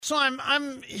So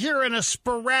I'm here in a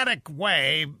sporadic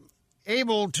way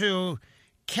able to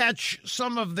catch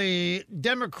some of the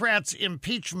Democrats'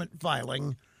 impeachment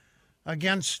filing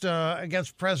against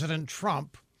President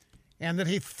Trump, and that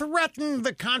he threatened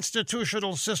the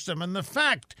constitutional system. And the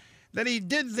fact that he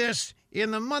did this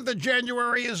in the month of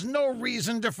January is no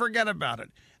reason to forget about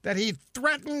it. That he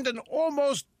threatened and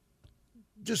almost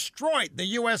destroyed the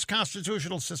U.S.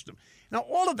 constitutional system. Now,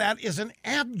 all of that is an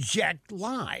abject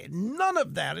lie. None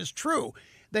of that is true.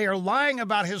 They are lying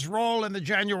about his role in the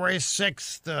January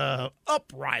 6th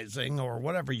uprising, or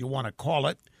whatever you want to call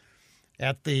it,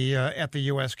 at the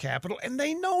U.S. Capitol, and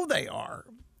they know they are.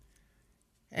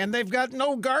 And they've got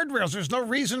no guardrails. There's no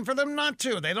reason for them not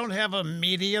to. They don't have a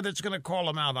media that's going to call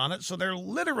them out on it. So they're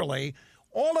literally,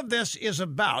 all of this is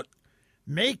about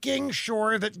making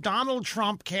sure that Donald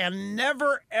Trump can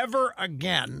never, ever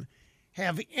again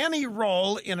have any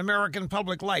role in American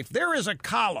public life. There is a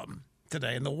column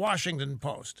today in the Washington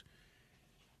Post.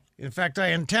 In fact, I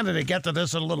intended to get to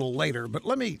this a little later, but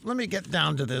let me get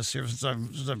down to this here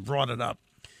since I've brought it up.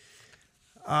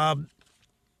 And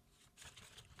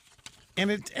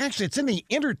it's in the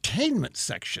entertainment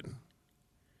section.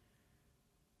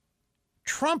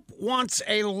 Trump wants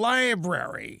a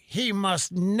library. He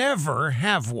must never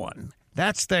have one.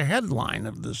 That's the headline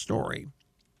of the story.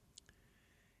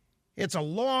 It's a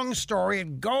long story.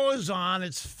 It goes on.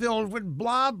 It's filled with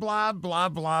blah, blah, blah,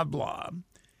 blah, blah.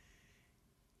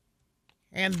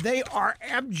 And they are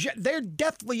they're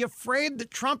deathly afraid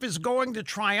that Trump is going to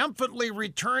triumphantly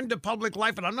return to public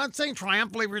life. And I'm not saying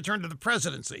triumphantly return to the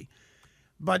presidency,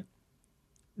 but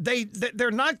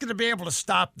they're not going to be able to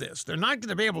stop this. They're not going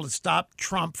to be able to stop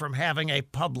Trump from having a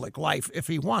public life if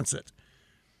he wants it.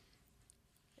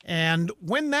 And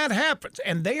when that happens,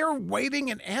 and they are waiting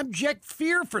in abject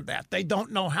fear for that, they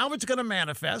don't know how it's going to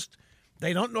manifest.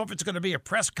 They don't know if it's going to be a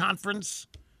press conference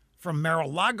from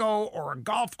Mar-a-Lago or a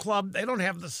golf club. They don't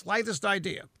have the slightest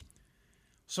idea.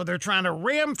 So they're trying to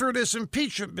ram through this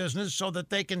impeachment business so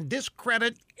that they can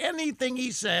discredit anything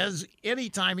he says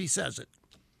anytime he says it.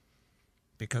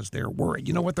 Because they're worried.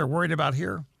 You know what they're worried about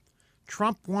here?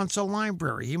 Trump wants a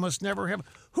library. He must never have.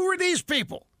 Who are these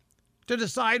people to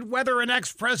decide whether an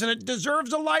ex-president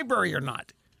deserves a library or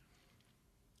not?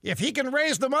 If he can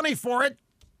raise the money for it,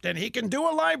 then he can do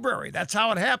a library. That's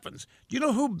how it happens. Do you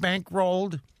know who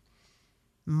bankrolled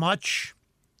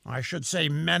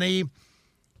many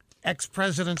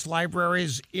ex-presidents'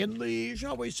 libraries in the,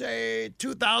 shall we say,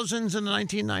 2000s and the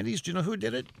 1990s? Do you know who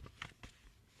did it?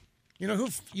 You know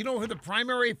who the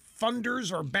primary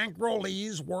funders or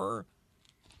bankrollees were?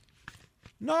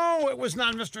 No, it was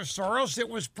not Mr. Soros. It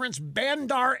was Prince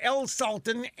Bandar El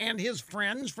Sultan and his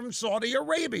friends from Saudi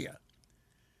Arabia.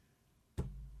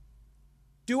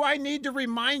 Do I need to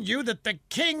remind you that the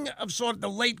king of Saudi, the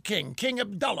late king, King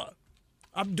Abdullah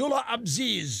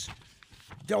Abziz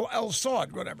El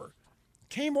Saud, whatever,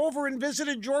 came over and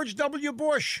visited George W.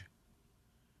 Bush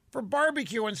for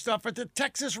barbecue and stuff at the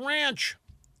Texas Ranch.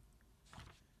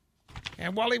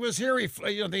 And while he was here,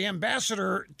 the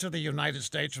ambassador to the United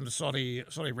States from Saudi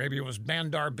Arabia was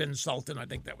Bandar bin Sultan. I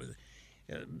think that was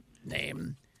his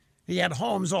name. He had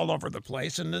homes all over the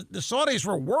place. And the Saudis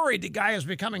were worried the guy is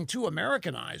becoming too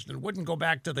Americanized and wouldn't go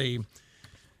back to the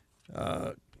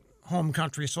home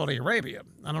country, Saudi Arabia.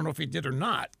 I don't know if he did or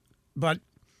not. But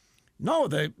no,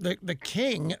 the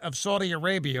king of Saudi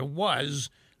Arabia was,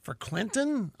 for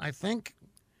Clinton, I think,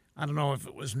 I don't know if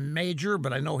it was major,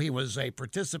 but I know he was a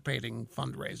participating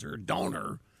fundraiser,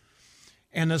 donor.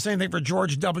 And the same thing for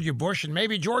George W. Bush and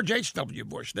maybe George H.W.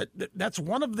 Bush. That's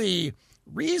one of the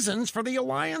reasons for the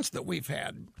alliance that we've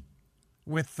had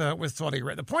with Saudi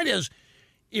Arabia. The point is,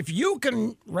 if you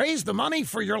can raise the money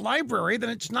for your library, then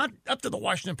it's not up to the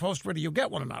Washington Post whether you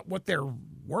get one or not. What they're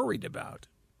worried about.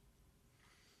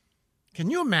 Can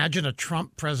you imagine a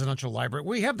Trump presidential library?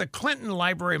 We have the Clinton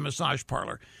Library Massage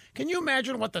Parlor. Can you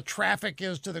imagine what the traffic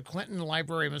is to the Clinton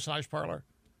Library Massage Parlor?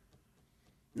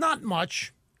 Not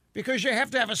much, because you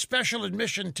have to have a special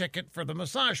admission ticket for the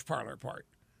massage parlor part.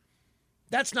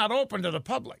 That's not open to the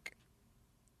public.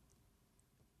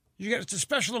 It's a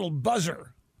special little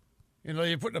buzzer.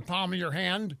 You put in the palm of your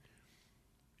hand,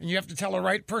 and you have to tell the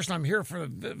right person, I'm here for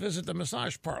visit the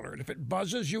massage parlor. And if it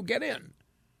buzzes, you get in.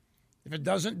 If it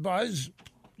doesn't buzz,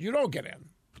 you don't get in.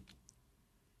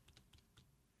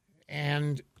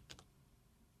 And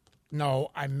no,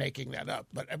 I'm making that up,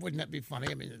 but wouldn't that be funny?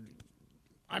 I mean,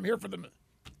 I'm here for the...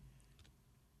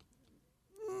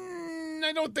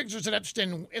 I don't think there's an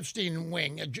Epstein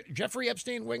wing. Jeffrey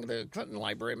Epstein wing, the Clinton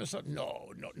Library?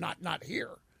 No, not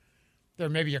here. There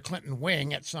may be a Clinton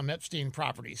wing at some Epstein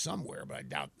property somewhere, but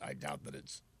I doubt that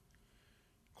it's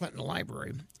Clinton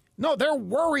Library. No, they're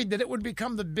worried that it would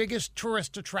become the biggest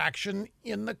tourist attraction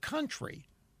in the country.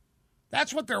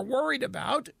 That's what they're worried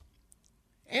about.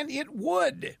 And it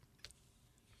would.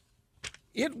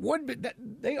 It would be.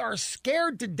 They are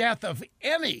scared to death of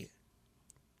any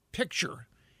picture,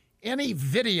 any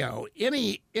video,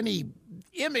 any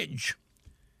image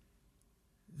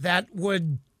that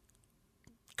would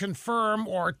confirm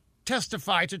or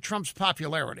testify to Trump's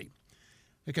popularity,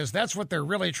 because that's what they're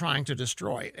really trying to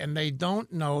destroy. And they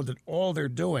don't know that all they're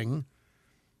doing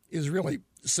is really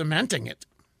cementing it.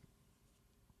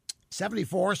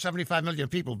 75 million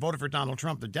people voted for Donald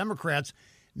Trump. The Democrats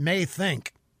may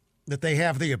think that they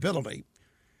have the ability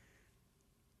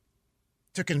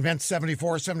to convince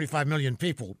 75 million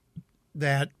people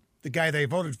that the guy they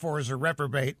voted for is a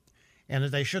reprobate and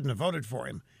that they shouldn't have voted for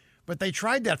him. But they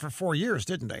tried that for 4 years,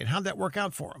 didn't they? And how'd that work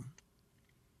out for them?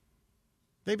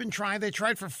 They've been trying. They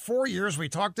tried for 4 years. We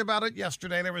talked about it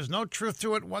yesterday. There was no truth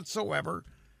to it whatsoever.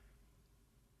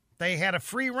 They had a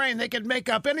free rein. They could make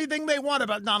up anything they want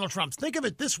about Donald Trump. Think of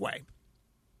it this way.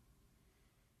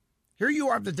 Here you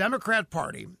are, the Democrat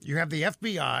Party. You have the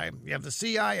FBI. You have the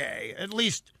CIA. At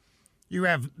least you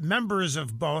have members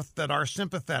of both that are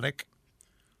sympathetic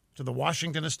to the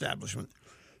Washington establishment.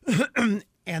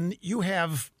 And you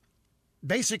have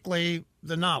basically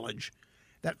the knowledge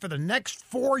that for the next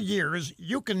 4 years,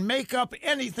 you can make up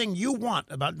anything you want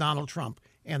about Donald Trump,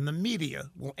 and the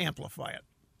media will amplify it.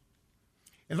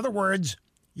 In other words,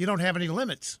 you don't have any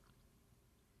limits.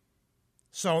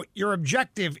 So your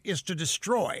objective is to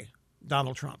destroy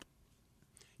Donald Trump.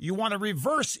 You want to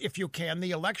reverse, if you can,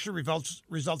 the election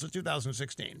results of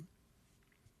 2016.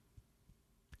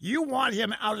 You want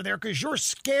him out of there because you're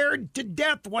scared to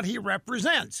death what he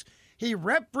represents. He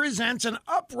represents an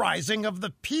uprising of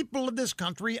the people of this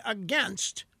country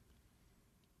against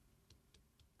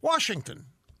Washington,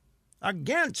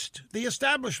 against the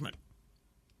establishment.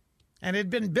 And it had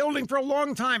been building for a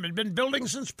long time. It had been building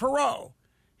since Perot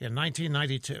in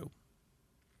 1992.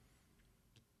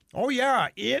 Oh, yeah,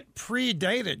 it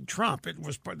predated Trump.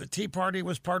 The Tea Party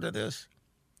was part of this.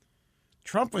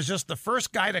 Trump was just the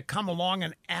first guy to come along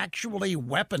and actually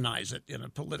weaponize it in a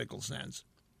political sense.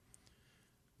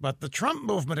 But the Trump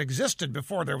movement existed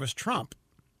before there was Trump.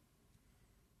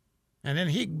 And then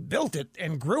he built it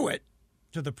and grew it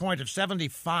to the point of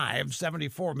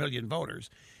 74 million voters.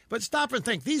 But stop and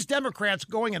think. These Democrats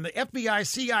going in the FBI,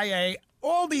 CIA,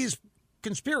 all these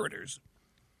conspirators,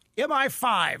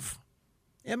 MI5,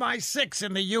 MI6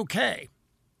 in the UK,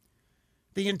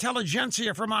 the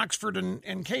intelligentsia from Oxford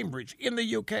and Cambridge in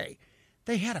the UK,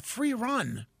 they had a free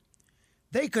run.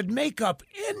 They could make up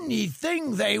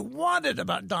anything they wanted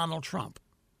about Donald Trump.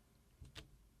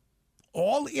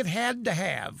 All it had to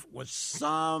have was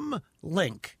some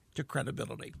link to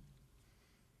credibility.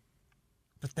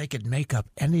 But they could make up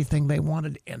anything they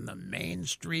wanted, and the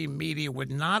mainstream media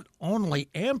would not only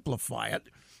amplify it,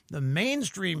 the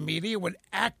mainstream media would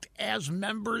act as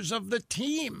members of the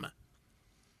team.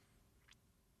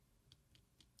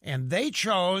 And they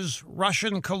chose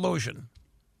Russian collusion.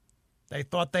 They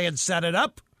thought they had set it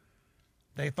up.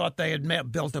 They thought they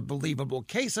had built a believable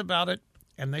case about it,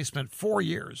 and they spent 4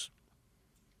 years.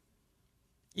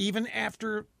 Even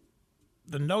after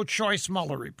the no-choice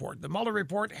Mueller report. The Mueller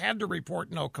report had to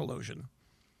report no collusion.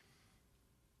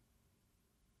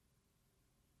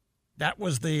 That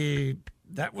was the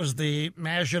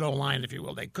Maginot line, if you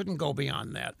will. They couldn't go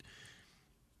beyond that.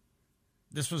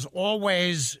 This was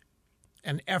always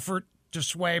an effort to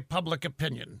sway public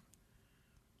opinion.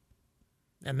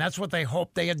 And that's what they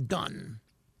hoped they had done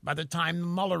by the time the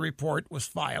Mueller report was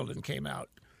filed and came out.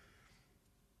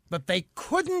 But they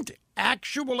couldn't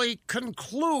actually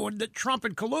conclude that Trump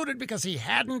had colluded because he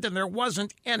hadn't, and there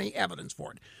wasn't any evidence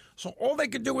for it. So all they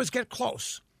could do was get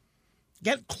close.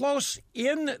 Get close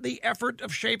in the effort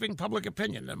of shaping public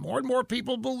opinion. And more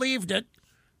people believed it.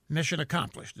 Mission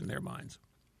accomplished in their minds.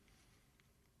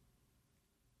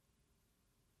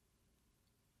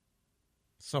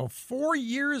 So 4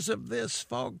 years of this,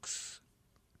 folks,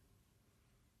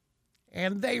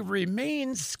 and they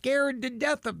remain scared to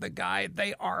death of the guy.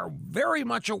 They are very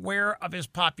much aware of his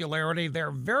popularity.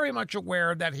 They're very much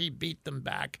aware that he beat them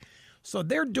back. So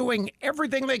they're doing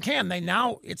everything they can.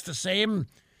 It's the same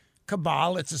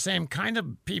cabal. It's the same kind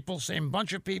of people, same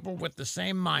bunch of people with the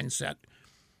same mindset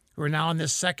who are now in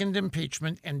this second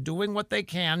impeachment and doing what they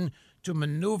can to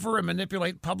maneuver and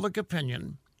manipulate public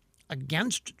opinion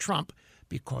against Trump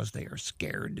because they are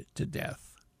scared to death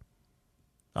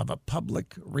of a public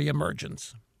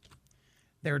reemergence.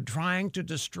 They're trying to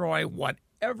destroy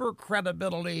whatever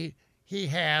credibility he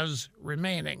has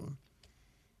remaining.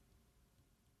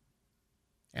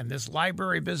 And this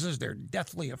library business, they're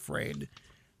deathly afraid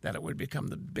that it would become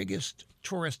the biggest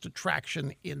tourist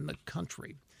attraction in the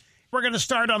country. We're going to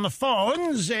start on the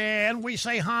phones, and we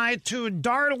say hi to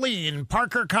Darlene,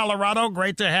 Parker, Colorado.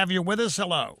 Great to have you with us.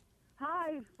 Hello.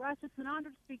 Hi, Russ. It's an honor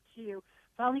to speak to you.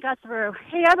 Finally got through.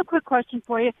 Hey, I have a quick question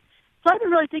for you. So I've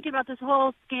been really thinking about this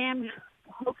whole scam,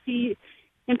 hoaxy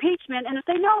impeachment, and if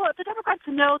the Democrats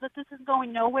know that this is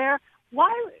going nowhere,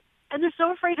 why? And they're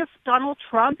so afraid of Donald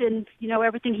Trump and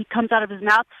everything he comes out of his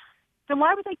mouth. Then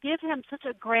why would they give him such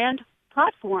a grand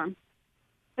platform?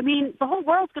 I mean, the whole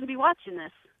world's going to be watching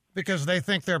this. Because they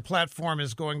think their platform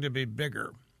is going to be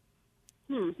bigger.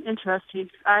 Interesting.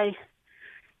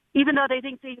 Even though they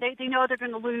think they know they're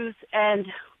going to lose and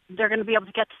they're going to be able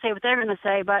to get to say what they're going to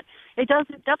say, but it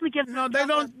definitely gives. No, they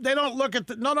don't. They don't look at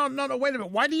the. No. Wait a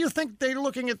minute. Why do you think they're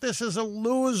looking at this as a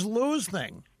lose-lose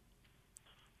thing?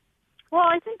 Well,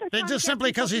 I think they're just simply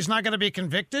because he's not going to be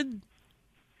convicted.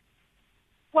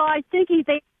 Well, I think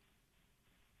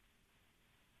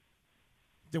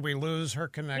Did we lose her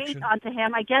connection? Onto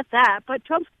him, I get that, but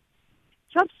Trump's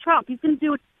Trump. He's going to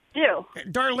do what he do.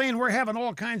 Darlene, we're having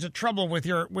all kinds of trouble with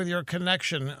your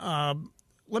connection.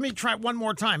 Let me try one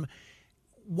more time.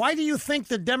 Why do you think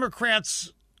the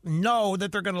Democrats know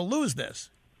that they're going to lose this?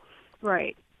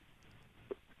 Right.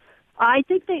 I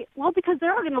think because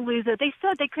they're going to lose it. They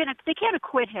said they can't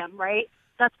acquit him, right?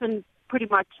 That's been pretty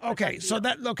much okay. So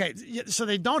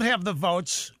they don't have the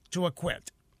votes to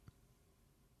acquit,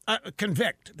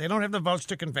 convict. They don't have the votes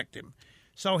to convict him,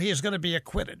 so he is going to be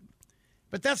acquitted.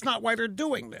 But that's not why they're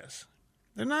doing this.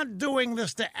 They're not doing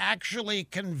this to actually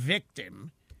convict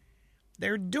him.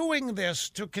 They're doing this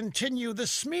to continue the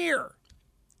smear.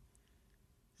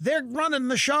 They're running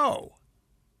the show.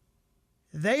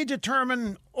 They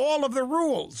determine all of the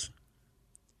rules.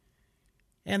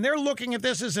 And they're looking at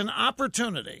this as an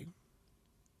opportunity.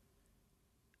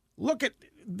 Look at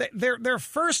their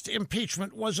first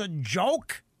impeachment was a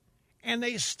joke, and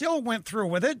they still went through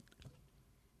with it.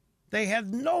 They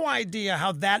had no idea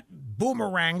how that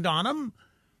boomeranged on them.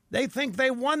 They think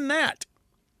they won that.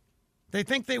 They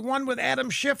think they won with Adam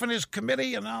Schiff and his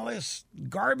committee and all this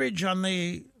garbage on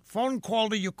the phone call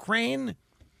to Ukraine.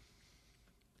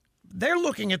 They're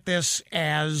looking at this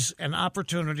as an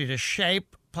opportunity to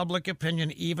shape public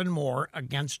opinion even more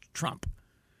against Trump.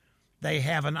 They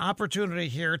have an opportunity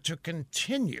here to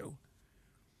continue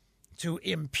to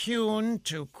impugn,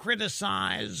 to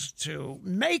criticize, to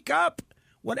make up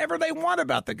whatever they want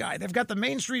about the guy. They've got the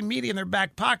mainstream media in their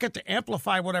back pocket to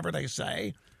amplify whatever they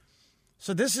say.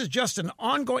 So this is just an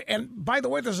ongoing. And by the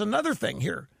way, there's another thing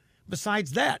here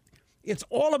besides that. It's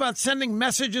all about sending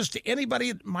messages to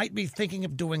anybody that might be thinking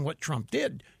of doing what Trump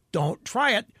did. Don't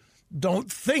try it.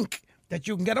 Don't think that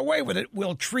you can get away with it.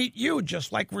 We'll treat you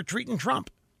just like we're treating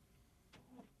Trump.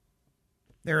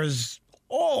 There's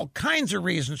all kinds of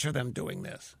reasons for them doing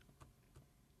this.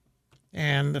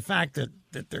 And the fact that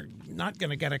they're not going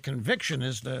to get a conviction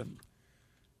is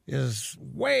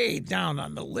way down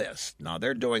on the list. Now,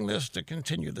 they're doing this to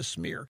continue the smear.